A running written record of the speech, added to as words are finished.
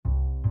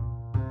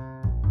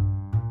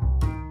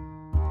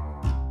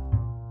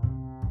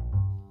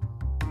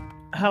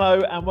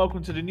Hello and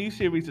welcome to the new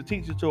series of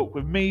Teacher Talk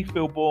with me,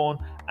 Phil Bourne,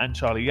 and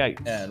Charlie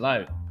Yates.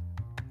 Hello.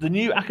 The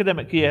new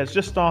academic year has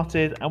just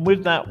started, and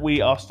with that,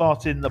 we are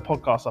starting the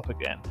podcast up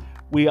again.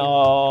 We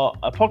are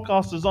a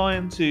podcast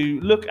designed to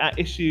look at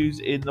issues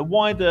in the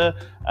wider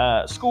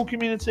school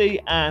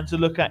community and to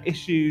look at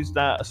issues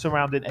that are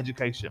surrounding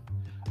education.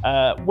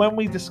 When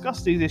we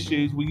discuss these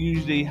issues, we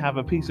usually have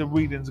a piece of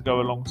reading to go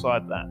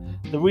alongside that.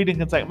 The reading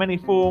can take many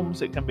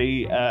forms. It can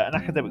be an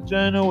academic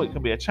journal, it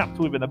can be a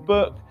chapter within a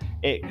book,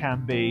 it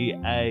can be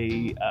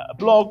a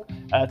blog.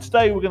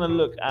 Today we're going to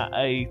look at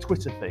a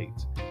Twitter feed.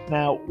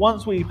 Now,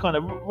 once we've kind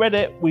of read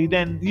it, we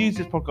then use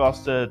this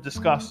podcast to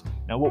discuss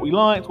what we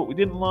liked, what we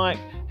didn't like,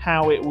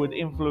 how it would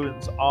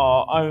influence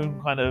our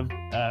own kind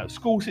of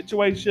school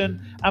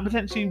situation, and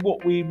potentially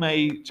what we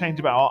may change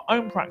about our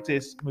own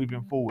practice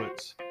moving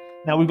forwards.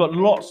 Now, we've got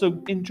lots of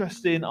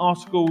interesting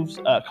articles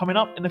coming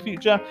up in the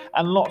future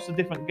and lots of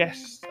different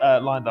guests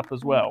lined up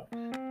as well.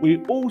 We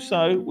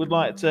also would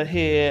like to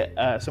hear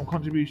some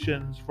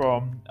contributions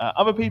from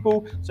other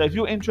people. So if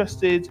you're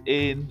interested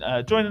in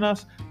joining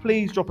us,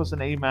 please drop us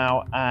an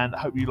email, and I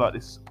hope you like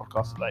this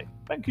podcast today.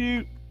 Thank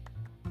you.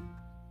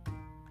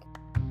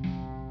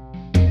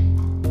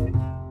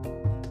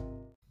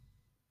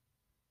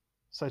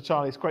 So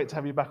Charlie, it's great to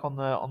have you back on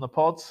the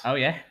pods. Oh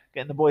yeah,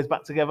 getting the boys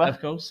back together. Of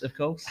course.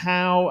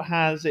 How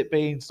has it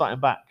been starting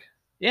back?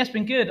 Yeah, it's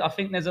been good. I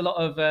think there's a lot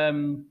of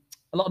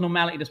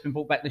normality that's been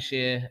brought back this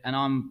year, and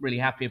I'm really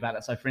happy about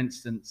that. So, for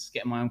instance,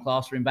 getting my own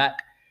classroom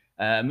back,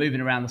 moving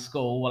around the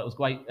school. Well, it was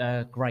great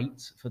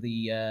for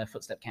the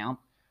footstep count.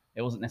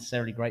 It wasn't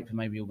necessarily great for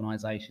maybe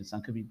organisation, so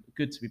it could be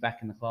good to be back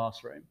in the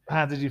classroom.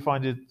 How did you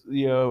find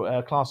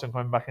your classroom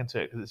coming back into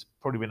it? Because it's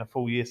probably been a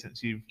full year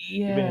since you've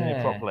been in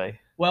it properly.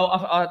 Well,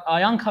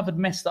 I uncovered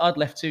mess that I'd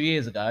left 2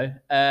 years ago,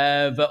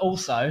 but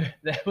also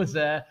there was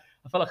I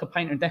felt like a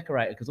painter and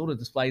decorator because all the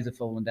displays have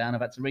fallen down.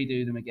 I've had to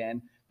redo them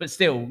again, but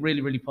still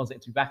really, really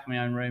positive to be back in my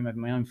own room,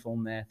 having my own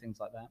form there, things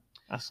like that.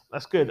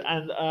 That's good.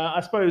 And I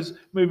suppose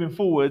moving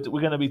forward,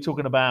 we're going to be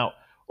talking about,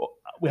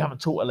 we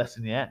haven't taught a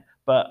lesson yet,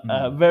 but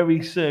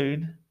very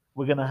soon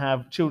we're going to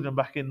have children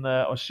back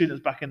or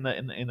students back in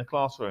the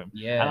classroom.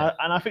 Yeah.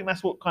 And I think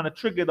that's what kind of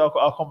triggered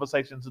our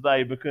conversation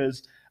today,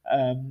 because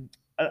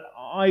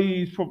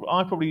I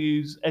probably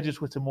use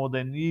EduTwitter more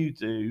than you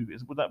do.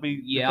 Would that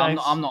be the case?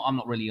 I'm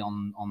not really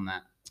on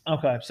that.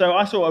 Okay, so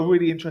I saw a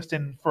really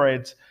interesting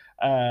thread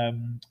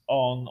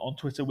on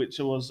Twitter, which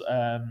was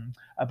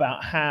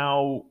about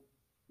how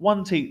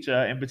one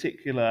teacher in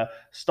particular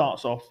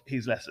starts off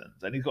his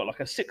lessons, and he's got like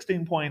a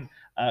 16-point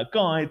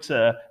guide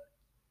to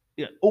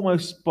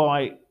almost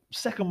by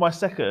second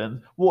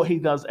what he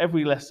does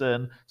every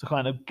lesson to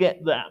kind of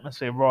get the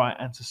atmosphere right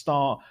and to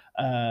start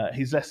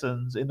his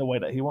lessons in the way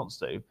that he wants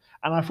to.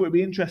 And I thought it'd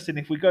be interesting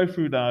if we go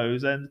through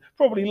those, and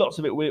probably lots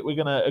of it we're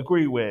going to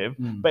agree with,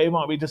 but it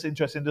might be just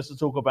interesting just to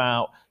talk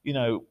about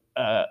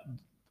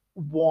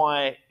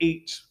why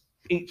each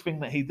thing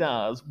that he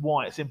does,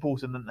 why it's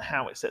important, and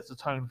how it sets the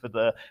tone for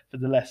the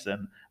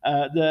lesson.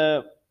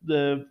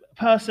 The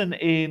person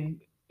in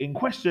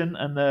question,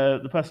 and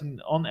the person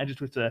on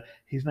EduTwitter,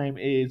 his name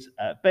is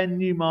Ben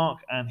Newmark,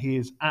 and he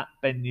is at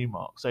Ben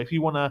Newmark. So if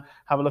you want to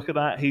have a look at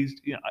that, he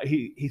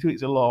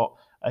tweets a lot.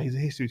 He's a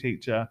history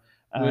teacher.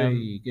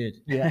 Really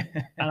good. Yeah,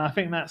 and I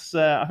think that's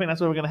where we're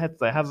going to head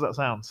today. How does that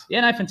sound?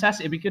 Yeah, no,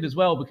 fantastic. It'd be good as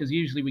well, because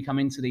usually we come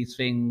into these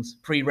things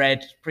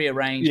pre-read,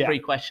 pre-arranged,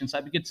 pre-questioned. So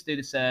it'd be good to do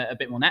this a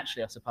bit more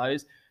naturally, I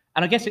suppose.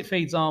 And I guess it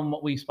feeds on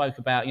what we spoke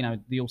about,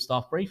 the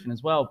all-staff briefing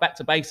as well. Back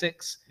to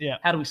basics. Yeah.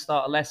 How do we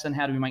start a lesson?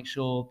 How do we make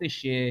sure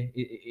this year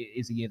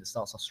is a year that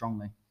starts off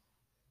strongly?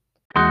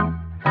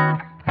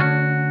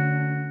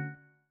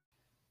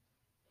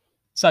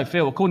 So,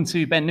 Phil, according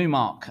to Ben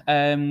Newmark,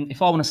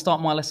 if I want to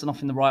start my lesson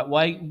off in the right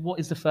way, what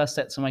is the first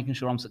step to making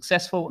sure I'm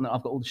successful and that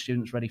I've got all the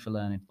students ready for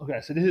learning?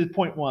 Okay, so this is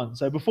point one.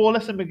 So before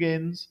lesson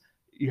begins,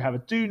 you have a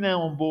do now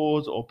on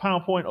board, or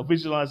PowerPoint, or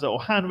visualizer,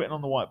 or handwritten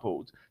on the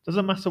whiteboard.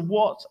 Doesn't matter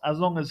what, as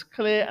long as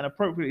clear and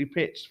appropriately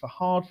pitched for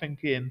hard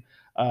thinking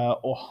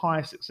or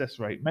high success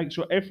rate. Make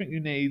sure everything you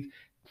need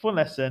for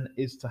lesson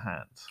is to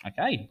hand.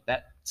 Okay,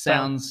 that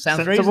sounds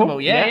sensible?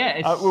 reasonable. Yeah.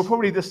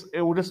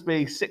 It will just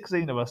be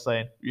 16 of us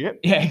saying, yep.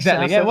 Yeah,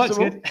 exactly. Sounds works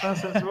sensible. good.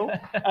 Sounds sensible.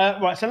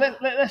 Right, so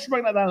let's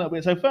break that down a little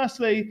bit. So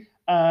firstly,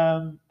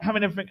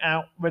 having everything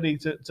out ready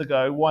to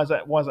go. Why is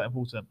that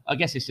important? I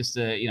guess it's just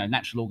a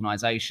natural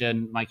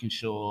organisation, making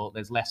sure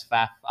there's less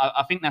faff.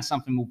 I think that's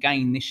something we'll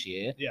gain this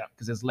year,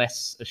 because there's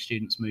less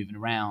students moving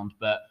around.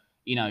 But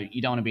you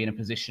don't want to be in a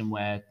position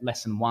where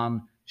lesson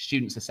one,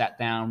 students are sat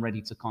down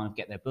ready to kind of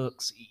get their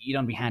books. You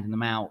don't be handing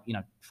them out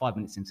 5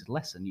 minutes into the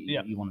lesson.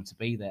 You want them to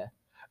be there.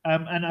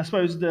 And I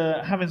suppose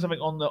having something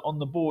on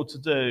the board to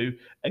do,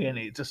 again,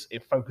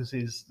 it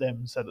focuses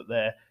them so that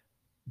they're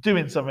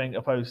doing something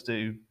opposed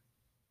to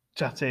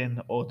chatting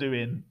or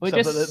doing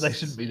stuff that they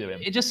shouldn't be doing.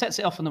 It just sets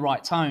it off in the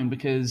right tone,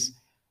 because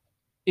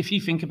if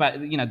you think about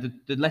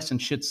it, the lesson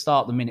should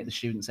start the minute the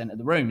students enter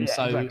the room. Yeah,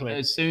 so exactly.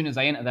 As soon as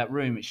they enter that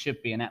room, it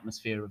should be an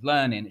atmosphere of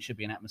learning. It should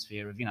be an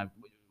atmosphere of,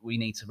 we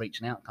need to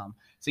reach an outcome.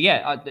 So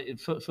yeah,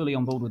 fully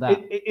on board with that.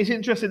 It's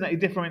interesting that he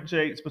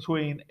differentiates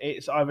between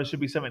it's either should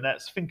be something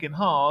that's thinking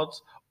hard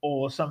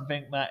or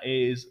something that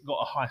is got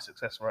a high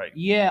success rate.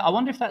 Yeah, I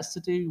wonder if that's to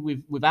do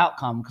with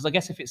outcome, because I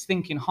guess if it's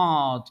thinking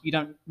hard, you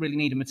don't really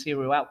need a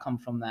material outcome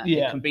from that.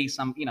 Yeah. It can be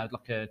some,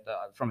 like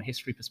from a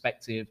history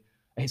perspective,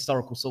 a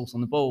historical source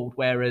on the board,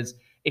 whereas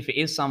if it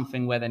is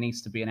something where there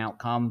needs to be an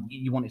outcome,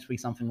 you want it to be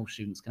something all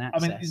students can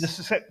access. I mean,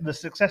 the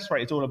success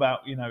rate is all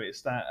about,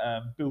 it's that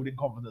building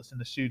confidence in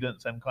the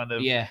students and kind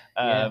of,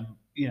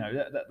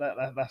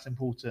 that's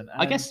important. And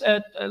I guess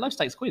a low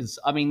stakes quiz.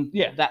 I mean,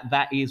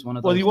 that is one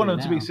of those. Well, you want them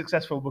to be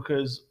successful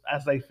because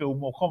as they feel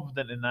more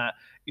confident in that,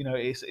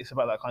 it's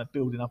about that kind of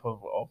building up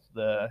of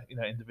the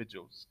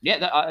individuals.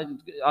 Yeah,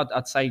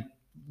 I'd say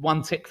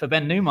one tick for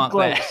Ben Newmark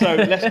there. So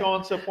let's go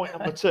on to point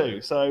number 2.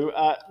 So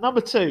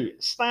number 2,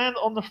 stand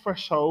on the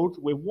threshold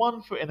with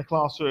one foot in the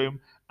classroom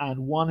and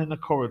one in the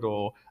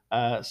corridor.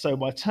 So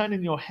by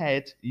turning your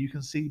head, you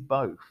can see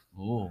both.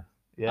 Oh,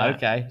 yeah.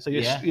 Okay. So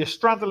you're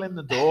straddling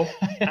the door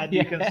and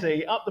you can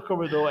see up the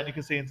corridor and you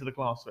can see into the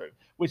classroom,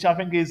 which I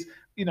think is,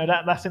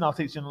 that's in our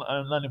teaching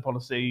and learning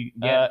policy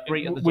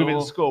within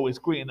school, is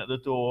greeting at the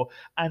door.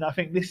 And I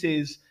think this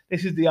is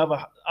the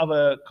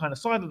other kind of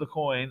side of the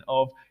coin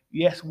of,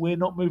 yes, we're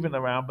not moving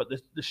around, but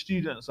the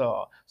students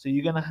are. So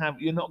you're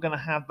not going to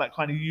have that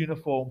kind of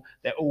uniform.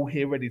 They're all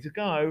here ready to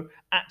go.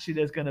 Actually,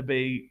 there's going to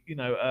be,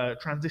 a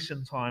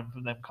transition time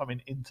from them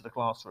coming into the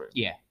classroom.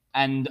 Yeah.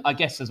 And I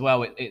guess as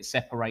well, it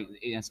separates.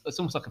 It's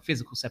almost like a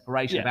physical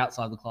separation of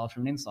outside the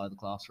classroom and inside the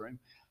classroom.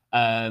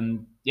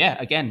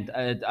 Again,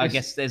 I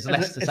guess there's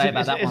less to say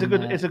about that one.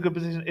 It's a good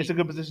position. It's a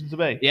good position to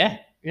be. Yeah.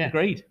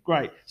 Agreed.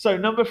 Great. So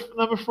number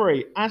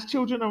 3, as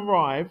children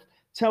arrive,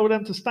 tell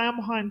them to stand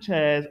behind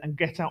chairs and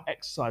get out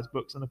exercise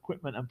books and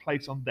equipment and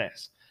place on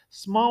desks.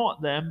 Smile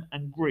at them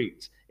and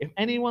greet. If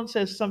anyone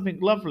says something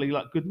lovely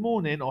like "Good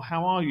morning" or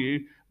 "How are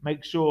you,"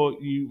 make sure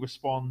you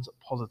respond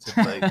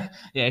positively.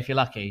 Yeah, if you're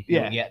lucky,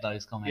 you'll get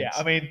those comments.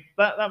 Yeah, I mean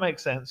that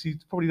makes sense. You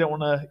probably don't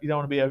want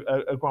to be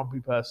a grumpy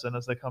person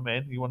as they come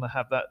in. You want to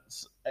have that.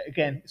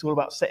 Again, it's all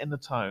about setting the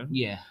tone.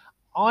 Yeah.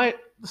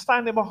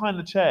 Standing behind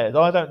the chairs,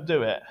 I don't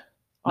do it.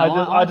 No,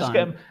 I just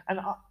get them, and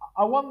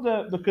I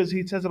wonder, because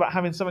he says about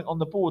having something on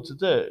the board to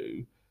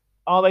do.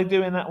 Are they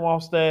doing that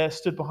whilst they're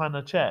stood behind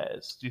the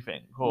chairs, do you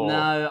think? Or...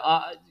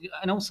 No,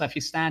 and also if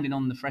you're standing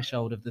on the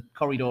threshold of the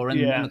corridor and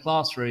in the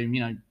classroom,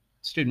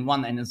 student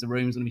one that enters the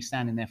room is going to be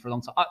standing there for a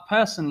long time.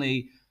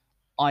 Personally,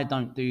 I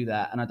don't do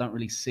that, and I don't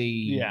really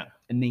see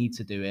a need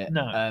to do it.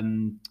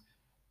 No.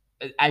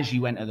 As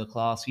you enter the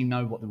class, you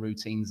know what the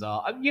routines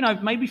are.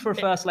 Maybe for a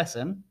first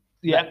lesson,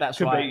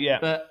 that's right. Be,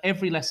 but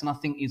every lesson, I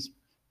think, is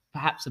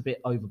perhaps a bit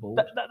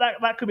overboard.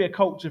 That could be a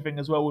culture thing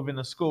as well within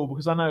a school,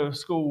 because I know of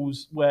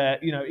schools where,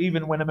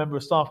 even when a member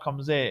of staff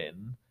comes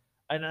in,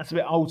 and that's a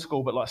bit old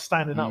school, but like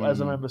standing up as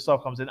a member of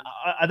staff comes in,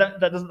 that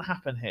doesn't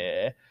happen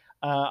here.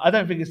 I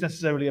don't think it's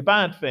necessarily a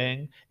bad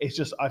thing. It's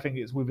just, I think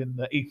it's within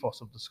the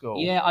ethos of the school.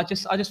 Yeah, I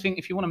just think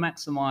if you want to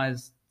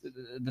maximise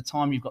the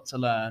time you've got to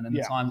learn and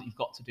the time that you've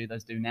got to do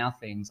those do now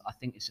things, I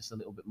think it's just a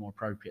little bit more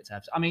appropriate to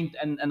have. I mean,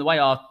 and the way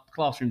our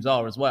classrooms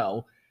are as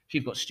well, if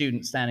you've got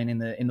students standing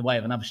in the way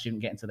of another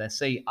student getting to their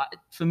seat,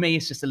 for me,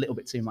 it's just a little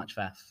bit too much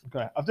faff.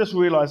 Okay, I've just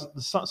realised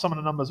some of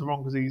the numbers are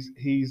wrong because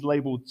he's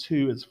labelled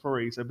 2 as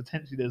 3, so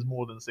potentially there's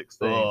more than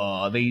 16.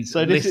 Oh, these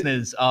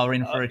listeners are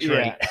in for a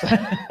treat.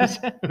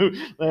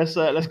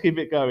 So let's keep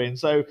it going.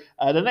 So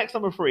the next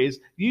number 3 is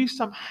use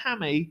some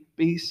hammy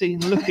be seen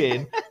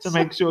looking to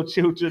make sure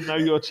children know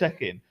you're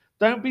checking.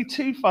 Don't be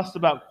too fussed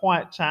about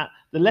quiet chat.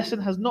 The lesson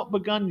has not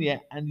begun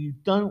yet, and you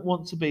don't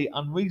want to be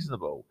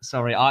unreasonable.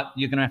 Sorry,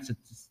 you're going to have to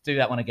do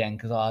that one again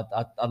because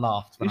I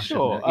laughed. You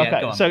sure?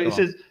 Okay. On, so it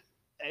says,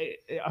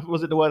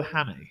 was it the word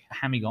hammy?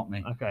 Hammy got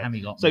me. Okay.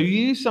 Hammy got me. So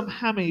use some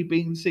hammy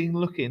being seen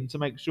looking to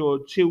make sure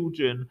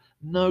children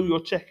know you're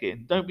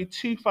checking. Don't be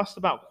too fussed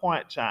about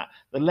quiet chat.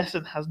 The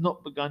lesson has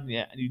not begun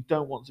yet, and you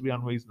don't want to be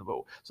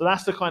unreasonable. So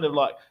that's the kind of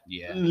like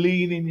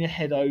leaning your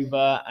head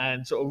over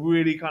and sort of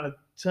really kind of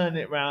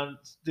turning it around,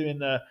 doing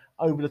the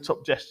over the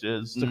top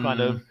gestures to kind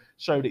of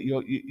show that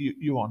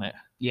you're on it.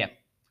 Yeah,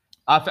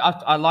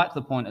 I like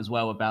the point as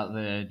well about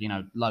the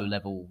low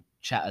level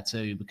chatter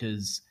too,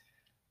 because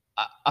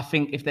I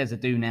think if there's a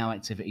do now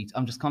activity,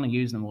 I'm just kind of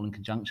using them all in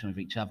conjunction with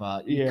each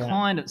other. You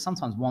kind of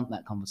sometimes want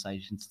that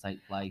conversation to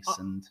take place,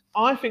 and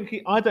I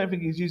don't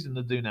think he's using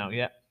the do now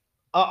yet.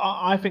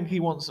 I think he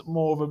wants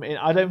more of them in.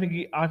 I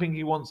think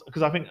he wants,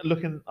 because I think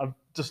I've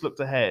just looked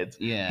ahead.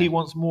 Yeah. He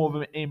wants more of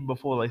them in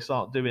before they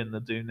start doing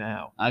the do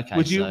now. Okay.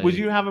 Would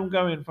you have them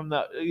going from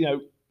that,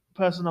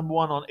 person number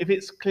 1 on, if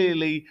it's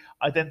clearly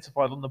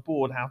identified on the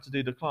board how to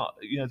do the class,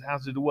 how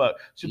to do the work,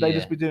 should they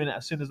just be doing it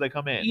as soon as they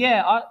come in?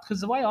 Yeah, because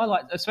the way I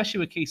like,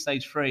 especially with Key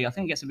Stage 3, I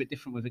think it gets a bit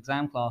different with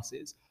exam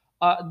classes.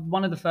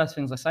 One of the first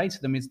things I say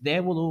to them is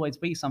there will always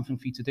be something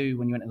for you to do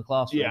when you enter the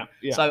classroom.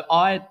 Yeah. So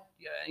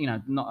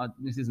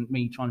this isn't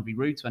me trying to be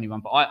rude to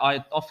anyone, but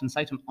I often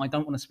say to them, I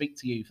don't want to speak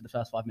to you for the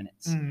first 5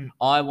 minutes.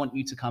 I want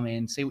you to come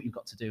in, see what you've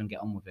got to do, and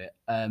get on with it.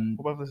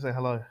 What about if they say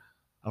hello?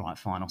 All right,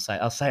 fine.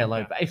 I'll say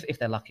hello. But if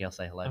they're lucky, I'll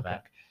say hello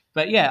back.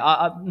 But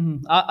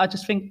I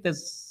just think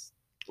there's.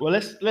 Well,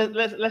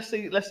 let's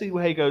see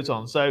where he goes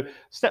on. So,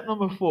 step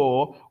number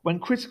 4: when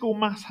critical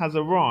mass has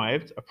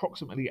arrived,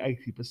 approximately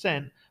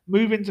 80%,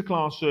 move into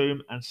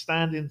classroom and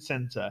stand in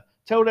centre.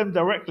 Tell them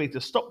directly to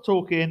stop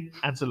talking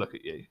and to look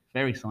at you.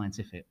 Very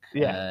scientific.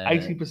 Yeah,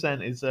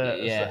 80% is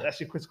that's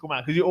your critical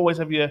mass, because you always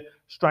have your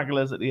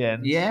stragglers at the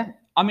end. Yeah,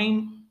 I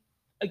mean,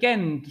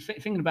 again,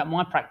 thinking about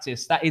my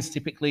practice, that is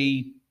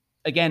typically,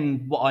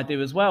 again, what I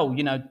do as well.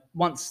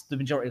 Once the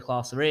majority of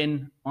class are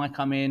in, I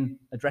come in,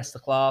 address the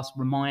class,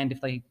 remind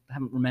if they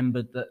haven't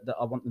remembered that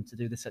I want them to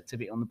do this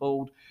activity on the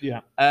board.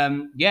 Yeah.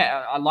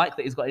 I like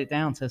that he's got it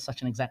down to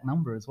such an exact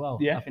number as well.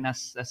 Yeah. I think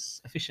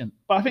that's efficient.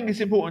 But I think it's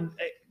important,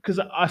 because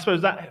I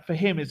suppose that for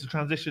him is the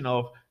transition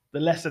of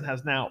the lesson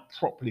has now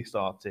properly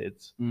started.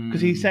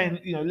 Because he's saying,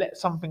 let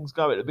some things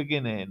go at the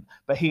beginning,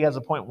 but he has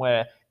a point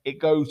where it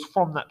goes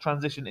from that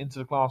transition into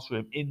the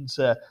classroom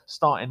into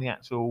starting the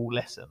actual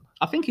lesson.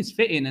 I think it's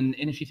fitting, and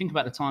if you think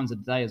about the times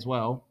of the day as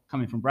well,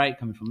 coming from break,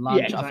 coming from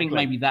lunch, exactly. I think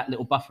maybe that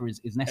little buffer is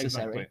necessary.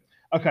 Exactly.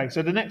 Okay,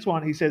 so the next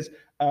one, he says,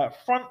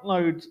 front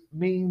load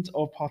means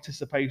of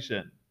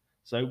participation.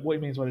 So what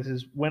he means by this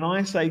is, when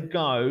I say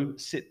go,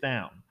 sit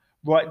down.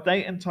 Write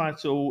date and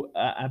title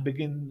and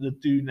begin the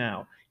do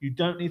now. You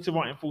don't need to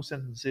write in full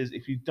sentences.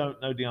 If you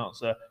don't know the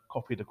answer,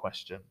 copy the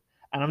question.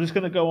 And I'm just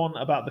going to go on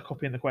about the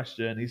copying the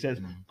question. He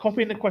says,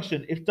 copying the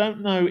question, if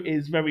don't know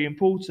is very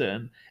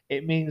important,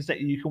 it means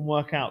that you can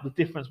work out the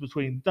difference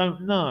between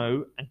don't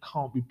know and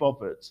can't be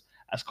bothered.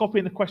 As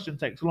copying the question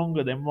takes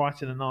longer than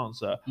writing an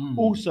answer.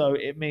 Also,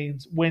 it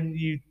means when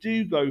you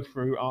do go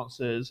through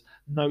answers,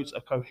 notes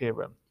are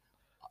coherent.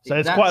 So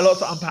there's quite a lot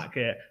to unpack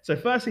here. So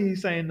firstly,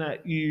 he's saying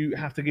that you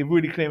have to give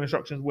really clear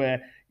instructions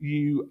where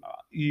you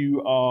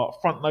are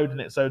front loading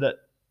it so that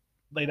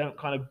they don't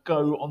kind of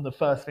go on the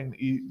first thing that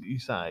you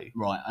say.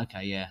 Right,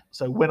 okay, yeah.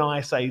 So when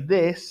I say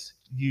this,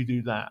 you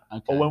do that.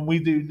 Okay. Or when we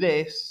do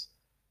this,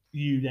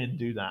 you then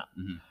do that.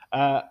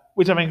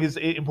 Which I think is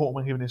important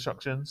when giving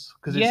instructions,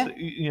 because it's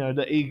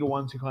the eager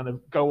ones who kind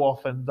of go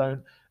off and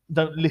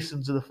don't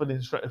listen to the full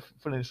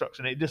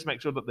instruction. It just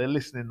makes sure that they're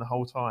listening the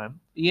whole time.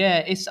 Yeah,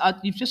 it's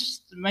you've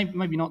just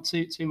maybe not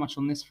too much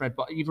on this thread,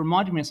 but you've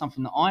reminded me of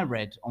something that I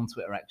read on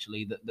Twitter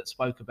actually that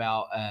spoke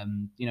about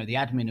the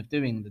admin of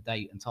doing the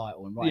date and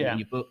title and writing in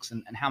your books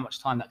and how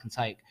much time that can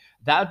take.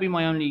 That would be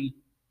my only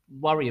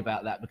worry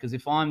about that, because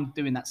if I'm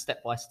doing that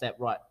step by step,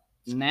 right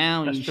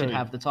now you should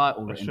have the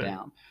title written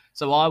down.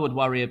 So I would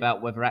worry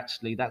about whether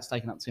actually that's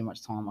taking up too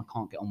much time. I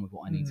can't get on with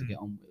what I need to get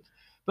on with.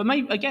 But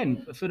maybe,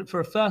 again, for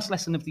a first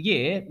lesson of the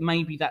year,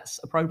 maybe that's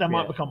appropriate. That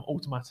might become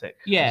automatic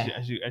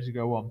as you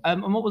go on.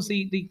 And what was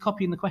the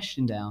copying the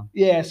question down?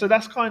 Yeah, so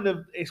that's kind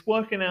of, it's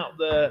working out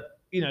the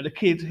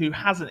kid who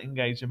hasn't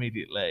engaged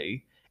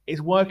immediately. It's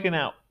working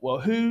out, well,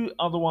 who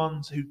are the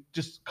ones who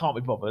just can't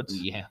be bothered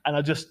and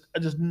are just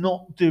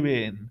not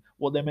doing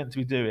what they're meant to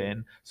be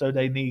doing, so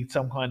they need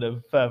some kind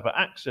of further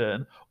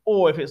action,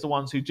 or if it's the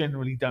ones who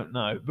generally don't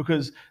know,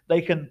 because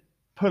they can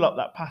pull up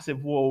that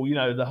passive wall,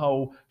 the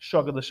whole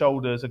shrug of the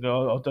shoulders and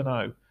go, I don't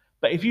know.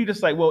 But if you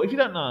just say, well, if you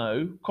don't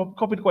know,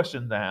 copy the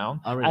question down.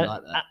 I really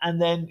like that.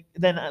 And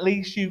then at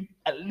least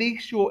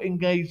you're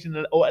engaged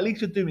in or at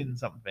least you're doing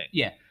something.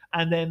 Yeah.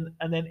 And then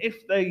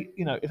if they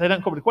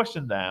don't copy the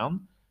question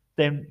down,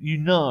 then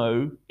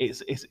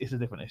it's a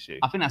different issue.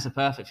 I think that's a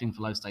perfect thing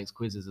for low stakes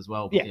quizzes as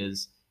well,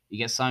 because you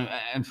get so,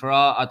 and for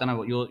our, I don't know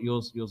what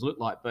yours look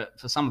like, but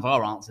for some of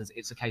our answers,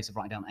 it's a case of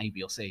writing down A,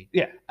 B, or C.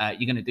 Yeah.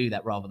 You're going to do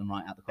that rather than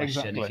write out the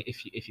question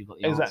if you've got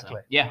the answer.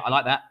 Exactly. Yeah, I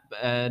like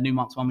that.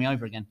 Newmark's won me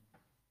over again.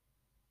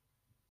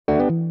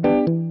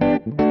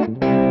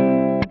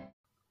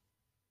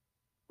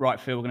 Right,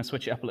 Phil, we're going to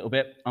switch it up a little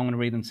bit. I'm going to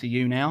read them to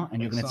you now,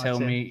 and you're going to tell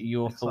me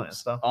your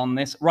thoughts on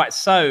this. Right,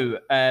 so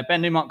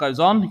Ben Newmark goes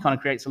on. He kind of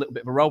creates a little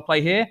bit of a role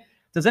play here.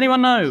 Does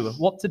anyone know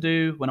what to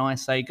do when I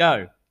say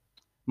go?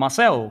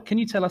 Marcel, can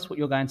you tell us what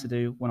you're going to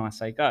do when I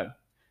say go?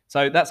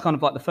 So that's kind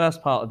of like the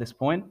first part of this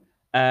point.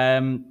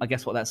 I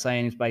guess what that's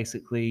saying is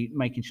basically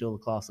making sure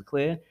the class are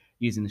clear,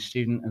 using the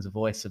student as a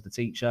voice of the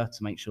teacher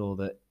to make sure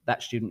that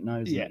that student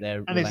knows that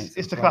they're. And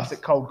it's the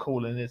classic cold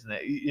calling, isn't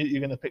it? You're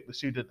going to pick the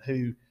student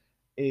who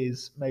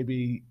is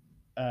maybe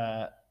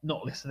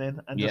not listening,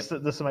 and just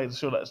to make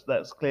sure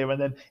that's clear. And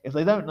then if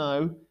they don't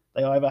know,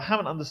 they either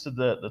haven't understood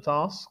the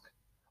task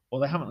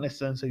or they haven't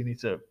listened, so you need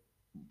to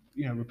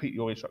repeat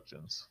your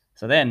instructions.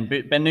 So then,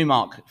 Ben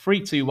Newmark,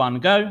 3, 2, 1,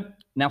 go.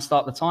 Now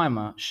start the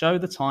timer. Show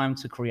the time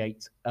to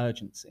create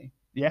urgency.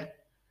 Yeah.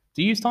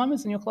 Do you use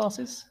timers in your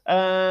classes?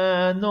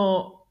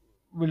 Not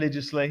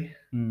religiously,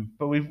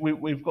 but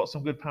we've got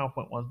some good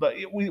PowerPoint ones. But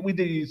we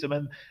do use them,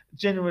 and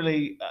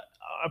generally,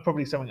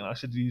 probably something that I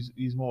should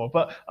use more.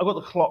 But I've got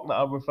the clock that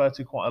I refer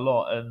to quite a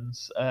lot, and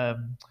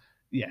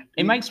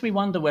it makes me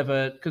wonder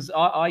whether, because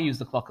I use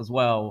the clock as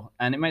well,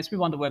 and it makes me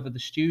wonder whether the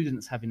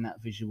students having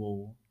that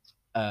visual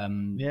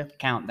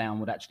countdown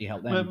would actually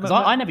help them, because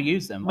I never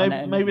use them.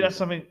 Maybe that's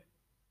something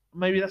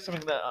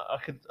that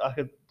I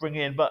could bring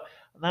in, but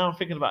now I'm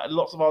thinking about it,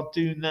 lots of our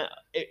do now,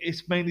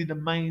 it's mainly the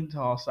main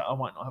tasks that I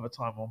might not have a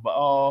time on, but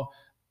our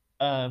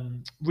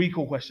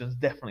recall questions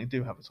definitely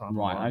do have a time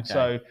on. Okay.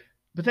 So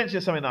potentially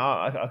it's something that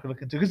I could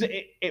look into, because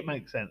it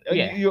makes sense.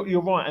 Yeah.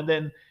 You're right, and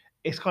then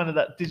it's kind of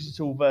that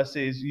digital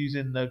versus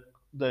using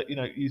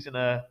using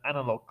a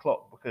analog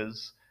clock,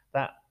 because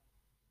that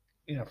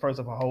throws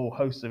up a whole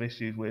host of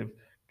issues with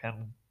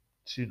can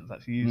students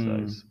actually use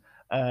those.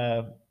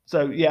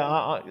 So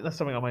yeah, that's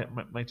something I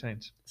may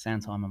change.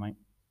 Sound timer, mate.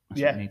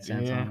 That's Yeah, what we need,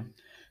 sound timer.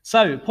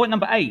 So point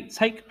number 8,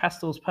 take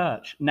Pastel's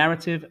perch.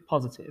 Narrative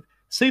positive.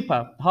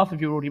 Super. Half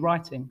of you are already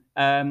writing.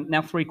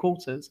 Now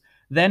 3/4.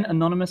 Then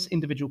anonymous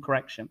individual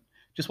correction.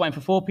 Just waiting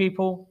for 4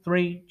 people.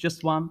 3,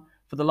 just 1.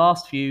 For the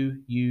last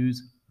few,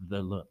 use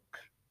the look.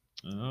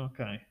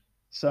 Okay.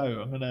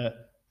 So I'm gonna.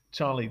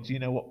 Charlie, do you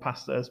know what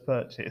Pasteur's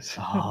perch is?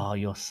 Oh,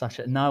 you're such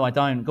a... No, I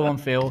don't. Go on,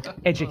 Phil.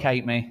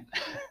 Educate me.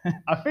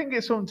 I think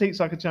it's from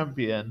Teach Like a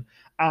Champion,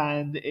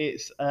 and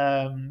it's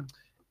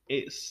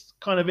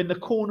kind of in the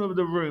corner of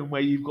the room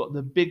where you've got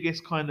the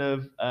biggest kind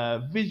of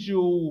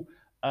visual,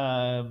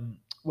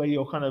 where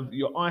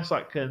your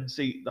eyesight can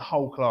see the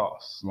whole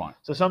class. Right.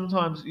 So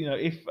sometimes,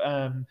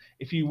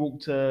 if you walk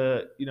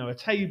to a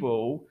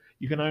table,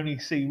 you can only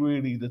see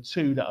really the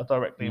 2 that are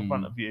directly in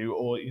front of you,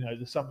 or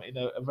there's some in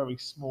a very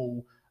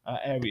small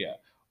area.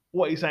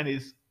 What he's saying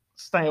is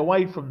stay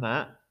away from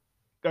that.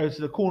 Go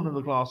to the corner of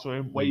the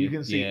classroom where you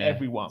can see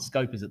everyone.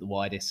 Scope is at the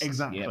widest.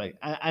 Exactly.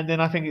 Yep. And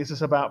then I think it's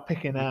just about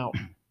picking out.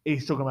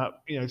 He's talking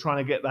about trying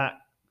to get that.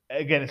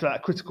 Again, it's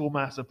that critical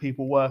mass of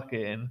people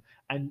working,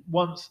 and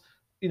once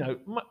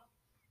most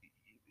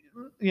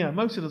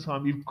of the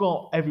time you've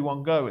got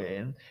everyone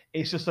going,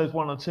 it's just those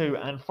 1 or 2,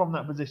 and from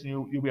that position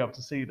you'll be able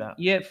to see that.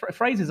 Yeah,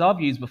 phrases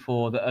I've used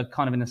before that are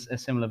kind of in a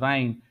similar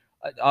vein.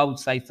 I would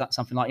say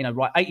something like,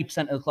 right,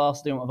 80% of the class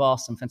are doing what I've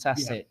asked them,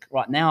 fantastic. Yeah.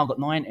 Right, now I've got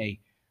 90.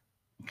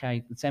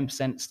 Okay, the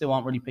 10% still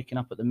aren't really picking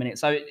up at the minute.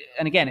 So,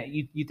 and again,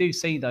 you do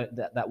see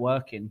that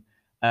working.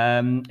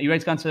 Are you ready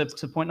to go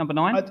into point number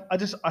 9?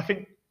 I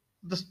think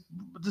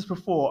just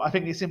before, I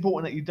think it's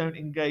important that you don't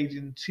engage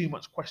in too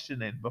much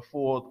questioning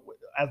before,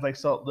 as they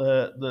start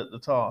the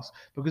task,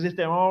 because if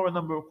there are a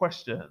number of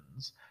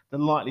questions, the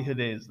likelihood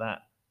is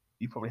that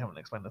you probably haven't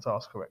explained the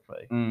task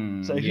correctly.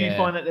 So if you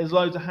find that there's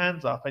loads of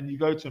hands up and you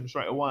go to them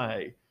straight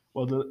away,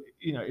 well,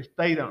 if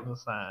they don't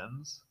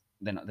understand,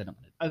 they're not going to.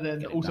 And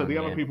then also the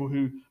other people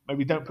who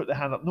maybe don't put their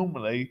hand up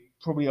normally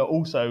probably are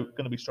also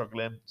going to be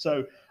struggling.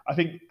 So I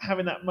think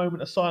having that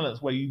moment of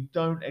silence where you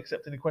don't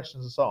accept any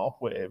questions to start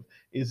off with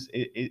is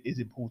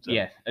important.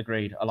 Yeah,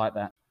 agreed. I like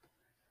that.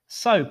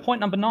 So point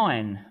number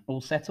 9,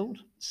 all settled.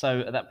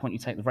 So at that point, you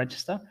take the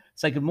register,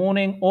 say good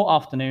morning or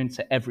afternoon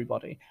to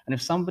everybody. And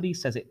if somebody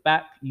says it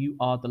back, you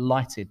are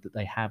delighted that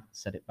they have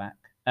said it back.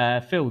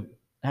 Phil,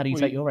 how do you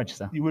take your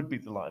register? You would be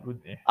delighted,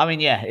 wouldn't you? I mean,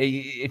 yeah.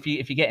 If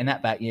you're getting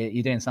that back,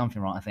 you're doing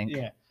something right, I think.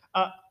 Yeah.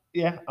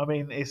 I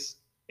mean, it's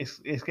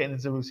getting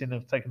into the routine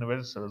of taking the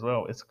register as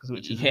well. It's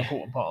which is an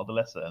important part of the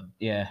lesson.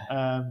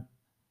 Yeah.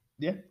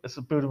 It's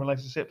a building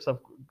relationships. I've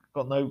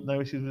got no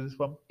issues with this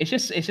one. It's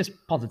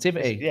just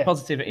positivity.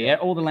 Positivity. Yeah.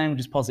 All the language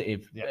is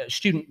positive.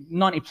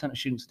 90% of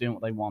students are doing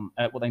what they want,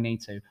 what they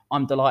need to.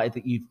 I'm delighted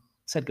that you've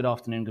said good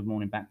afternoon, good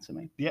morning back to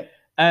me. Yeah.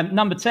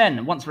 Number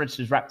 10. Once the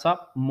register is wrapped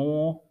up,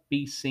 more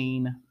be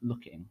seen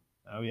looking.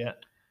 Oh yeah.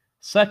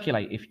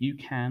 Circulate if you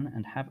can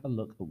and have a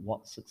look at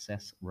what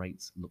success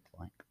rates look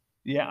like.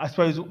 Yeah, I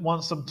suppose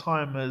once some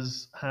time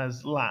has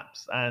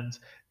lapsed, and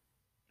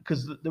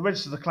because the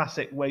register is a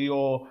classic where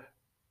your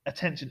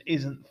attention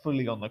isn't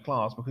fully on the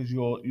class because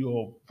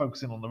you're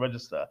focusing on the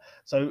register.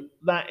 So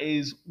that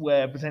is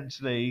where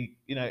potentially,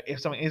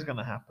 if something is going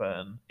to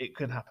happen, it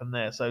could happen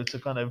there. So to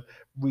kind of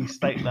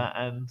restate that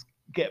and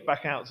get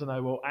back out to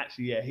know, well,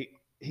 actually,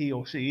 he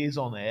or she is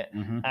on it,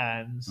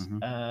 and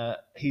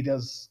he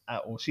does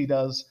or she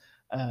does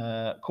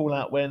call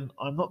out when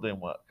I'm not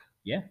doing work.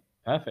 Yeah,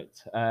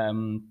 perfect.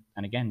 And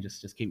again,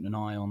 just keeping an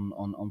eye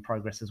on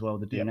progress as well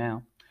to do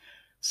now.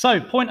 So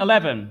point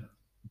 11,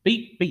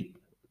 beep beep.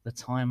 The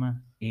timer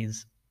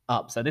is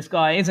up. So this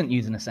guy isn't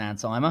using a sound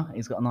timer.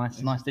 He's got a nice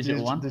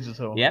digital one.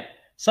 Digital. Yep.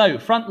 So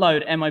front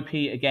load MOP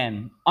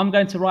again. I'm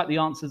going to write the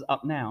answers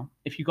up now.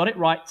 If you got it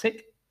right,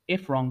 tick.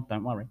 If wrong,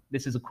 don't worry.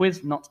 This is a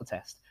quiz, not a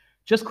test.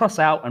 Just cross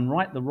out and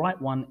write the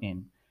right one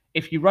in.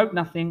 If you wrote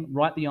nothing,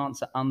 write the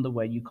answer under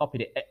where you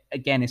copied it.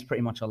 Again, it's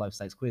pretty much a low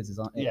stakes quiz,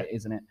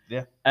 isn't it?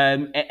 Yeah.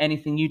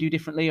 Anything you do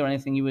differently, or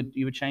anything you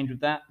would change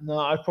with that? No,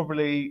 I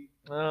probably.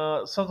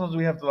 Sometimes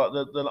we have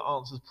the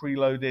answers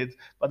preloaded,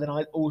 but then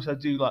I also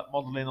do like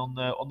modeling on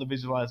the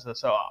visualizer,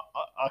 so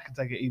I can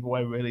take it either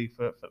way really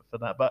for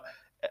that. But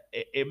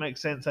it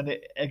makes sense, and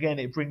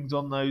it brings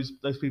on those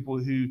people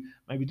who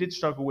maybe did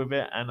struggle with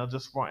it and are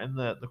just writing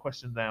the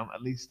question down.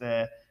 At least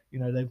they've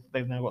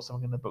now got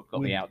something in the book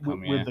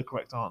with the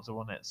correct answer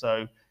on it.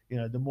 So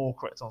the more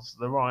correct answers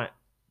there right,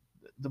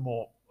 the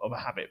more of a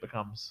habit it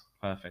becomes.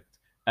 Perfect.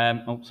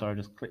 Sorry, I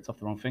just clicked off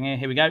the wrong thing here.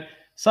 Here we go.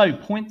 So,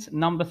 point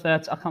number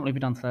 30. I can't believe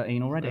we've done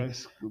 13 already.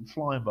 It's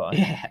flying by.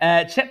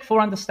 Yeah. Check for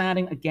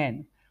understanding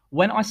again.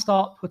 When I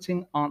start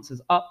putting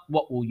answers up,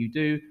 what will you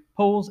do?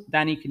 Pause.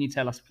 Danny, can you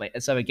tell us, please?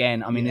 So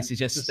again, I mean, this is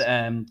just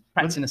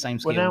practicing the same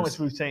skills. Well, now it's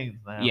routine.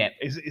 Now, yeah,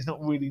 it's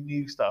not really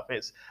new stuff.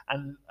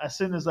 And as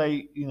soon as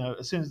they,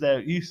 as soon as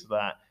they're used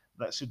to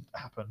that should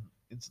happen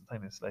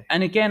instantaneously.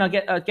 And again, I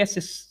guess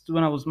this,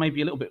 when I was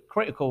maybe a little bit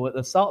critical at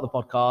the start of the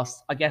podcast,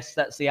 I guess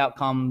that's the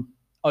outcome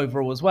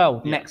overall as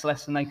well. Yeah. Next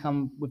lesson, they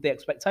come with the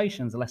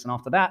expectations. The lesson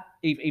after that,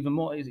 even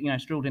more,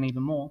 is drilled in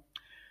even more.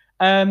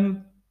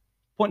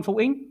 Point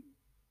 14.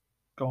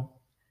 Go on.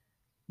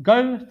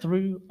 Go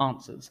through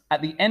answers.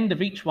 At the end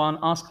of each one,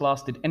 ask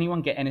class, did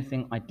anyone get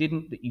anything I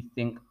didn't that you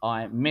think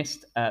I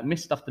missed?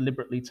 Missed stuff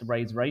deliberately to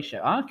raise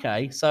ratio.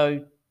 Okay,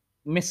 so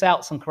miss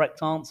out some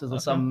correct answers or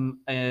some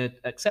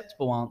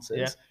acceptable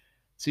answers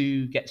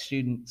to get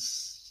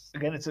students.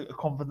 Again, it's a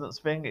confidence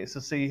thing. It's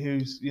to see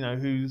who's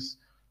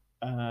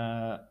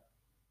on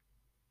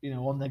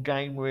their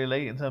game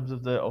really in terms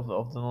of the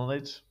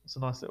knowledge. It's a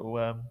nice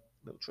little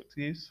trick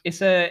to use. It's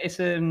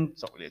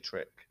not really a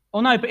trick. Oh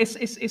no, but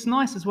it's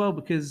nice as well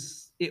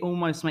because it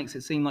almost makes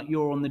it seem like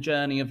you're on the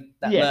journey of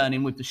that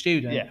learning with the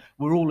student. Yeah.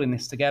 We're all in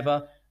this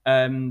together.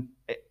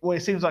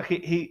 It seems like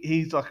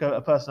he's like a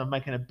person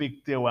making a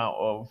big deal out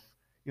of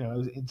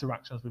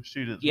interactions with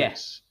students.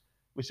 Yes,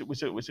 which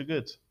are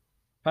good.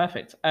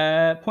 Perfect.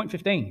 Point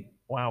 15.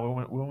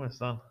 Wow, we're almost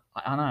done.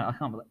 I know. I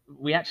can't believe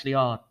we actually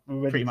are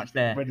pretty much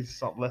there. Ready to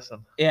start the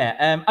lesson.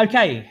 Yeah.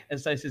 Okay.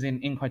 As this is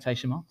in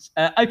quotation marks.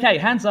 Okay.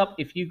 Hands up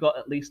if you got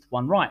at least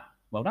one right.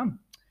 Well done.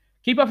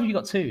 Keep up if you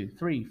got 2,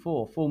 3,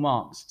 4 full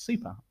marks.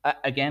 Super.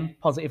 Again,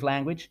 positive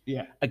language.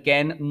 Yeah.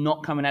 Again,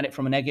 not coming at it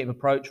from a negative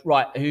approach.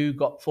 Right. Who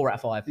got 4 out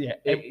of 5? Yeah.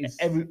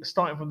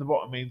 Starting from the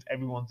bottom means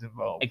everyone's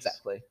involved.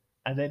 Exactly.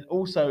 And then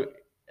also,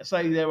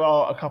 say there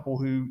are a couple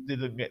who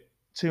didn't get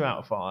 2 out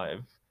of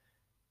 5.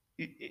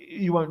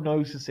 You won't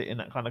notice it in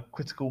that kind of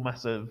critical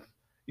mass of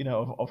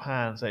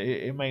hands. So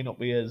it may not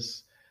be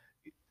as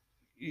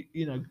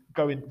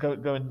going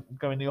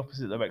the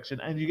opposite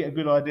direction, and you get a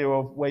good idea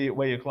of where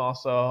your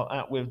class are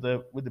at with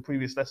the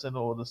previous lesson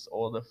or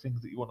the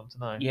things that you want them to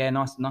know. Yeah,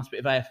 nice bit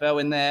of AFL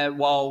in there.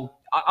 While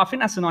I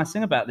think that's a nice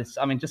thing about this.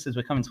 I mean, just as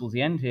we're coming towards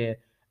the end here,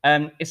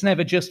 it's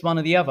never just one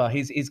or the other.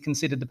 He's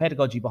considered the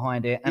pedagogy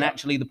behind it, and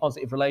actually the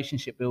positive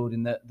relationship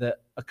building that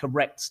a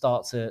correct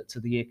start to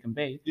the year can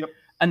be. Yep.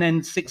 And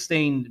then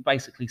 16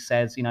 basically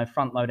says,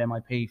 front load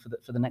MIP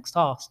for the next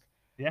task.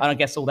 Yeah. And I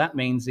guess all that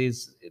means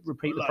is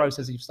repeat the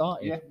process you've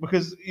started. Yeah,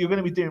 because you're going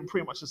to be doing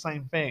pretty much the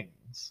same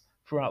things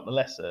throughout the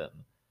lesson,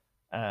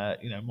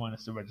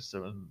 minus the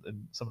register and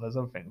some of those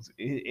other things.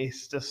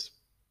 It's just,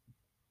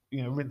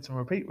 rinse and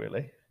repeat,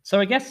 really. So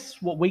I guess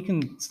what we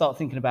can start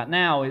thinking about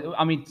now,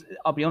 I mean,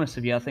 I'll be honest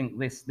with you, I think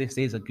this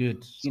is a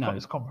good,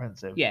 it's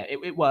comprehensive. Yeah,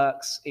 it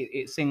works.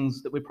 It's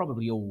things that we're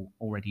probably all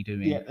already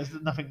doing. Yeah, there's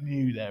nothing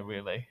new there,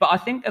 really. But I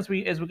think as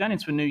we're going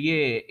into a new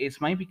year, it's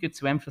maybe good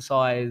to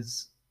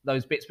emphasize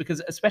those bits,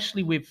 because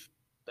especially with,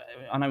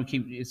 I know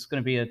it's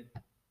going to be a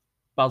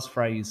buzz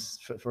phrase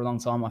for a long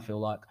time, I feel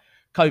like.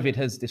 COVID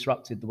has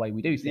disrupted the way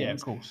we do things. Yeah,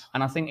 of course.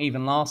 And I think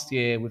even last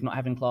year, with not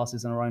having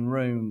classes in our own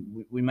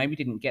room, we maybe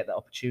didn't get that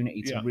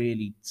opportunity to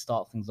really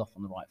start things off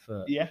on the right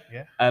foot. Yeah.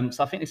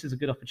 So I think this is a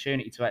good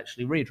opportunity to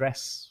actually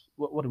readdress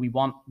what do we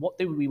want, what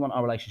do we want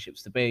our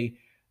relationships to be,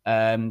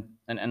 and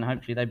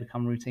hopefully they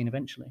become routine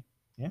eventually.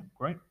 Yeah,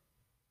 great.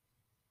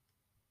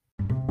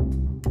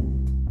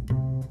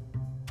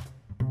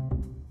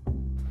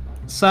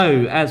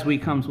 So as we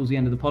come towards the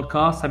end of the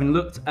podcast, having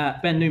looked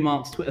at Ben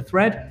Newmark's Twitter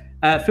thread,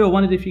 Phil, I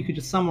wondered if you could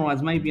just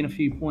summarise maybe in a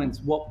few points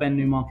what Ben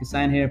Newmark is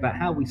saying here about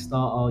how we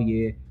start our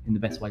year in the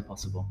best way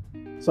possible.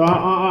 So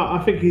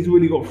I think he's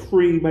really got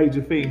 3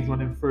 major themes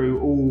running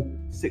through all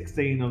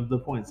 16 of the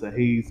points that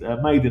he's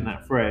made in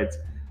that thread.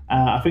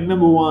 I think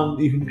number 1,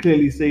 you can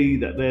clearly see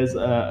that there's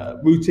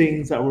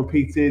routines that are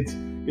repeated,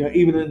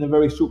 even in a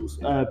very short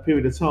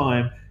period of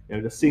time.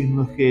 The scene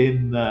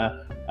looking,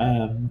 the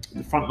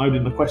front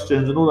loading the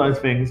questions and all those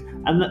things,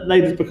 and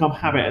they just become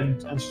habit,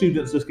 and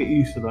students just get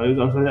used to those.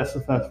 I would say that's the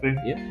first thing.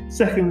 Yeah.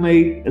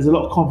 Secondly, there's a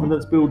lot of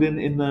confidence building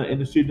in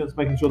the students,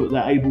 making sure that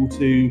they're able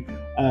to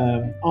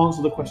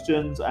answer the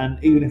questions,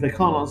 and even if they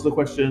can't answer the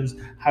questions,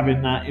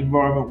 having that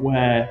environment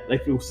where they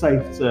feel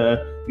safe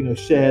to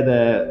share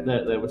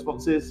their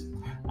responses.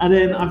 And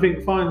then I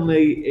think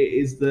finally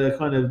it is the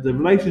kind of the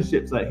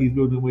relationships that he's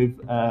building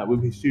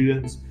with his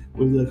students,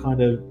 with the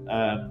kind of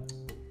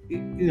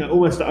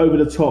almost over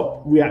the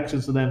top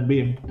reactions to them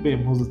being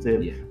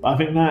positive. Yeah. But I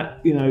think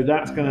that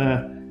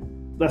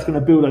that's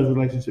gonna build those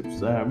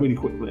relationships really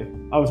quickly.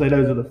 I would say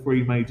those are the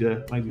 3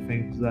 major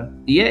things there.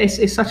 Yeah,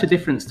 it's such a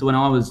difference to when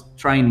I was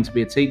trained to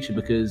be a teacher,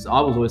 because I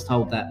was always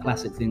told that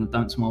classic thing of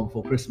don't smile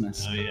before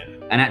Christmas. Oh yeah.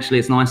 And actually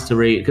it's nice to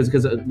read,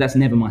 because that's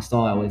never my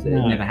style, is it?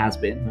 No. It never has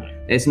been. No.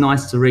 It's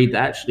nice to read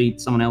that actually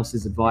someone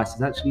else's advice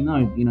is actually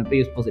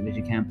be as positive as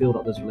you can, build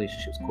up those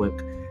relationships quick,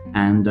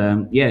 and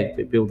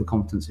build the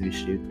confidence of your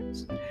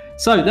students.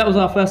 So that was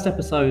our first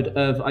episode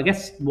of, I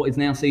guess, what is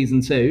now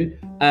season 2.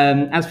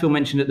 As Phil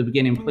mentioned at the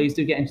beginning, please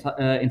do get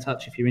in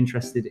touch if you're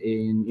interested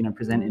in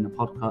presenting an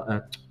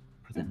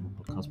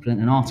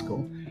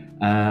article.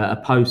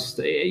 a post,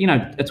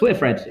 a Twitter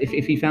thread.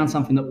 If you found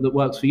something that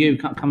works for you,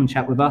 come and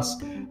chat with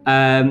us.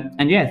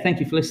 And yeah, thank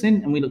you for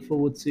listening, and we look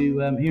forward to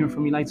hearing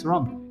from you later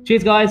on.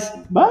 Cheers, guys.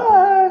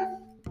 Bye.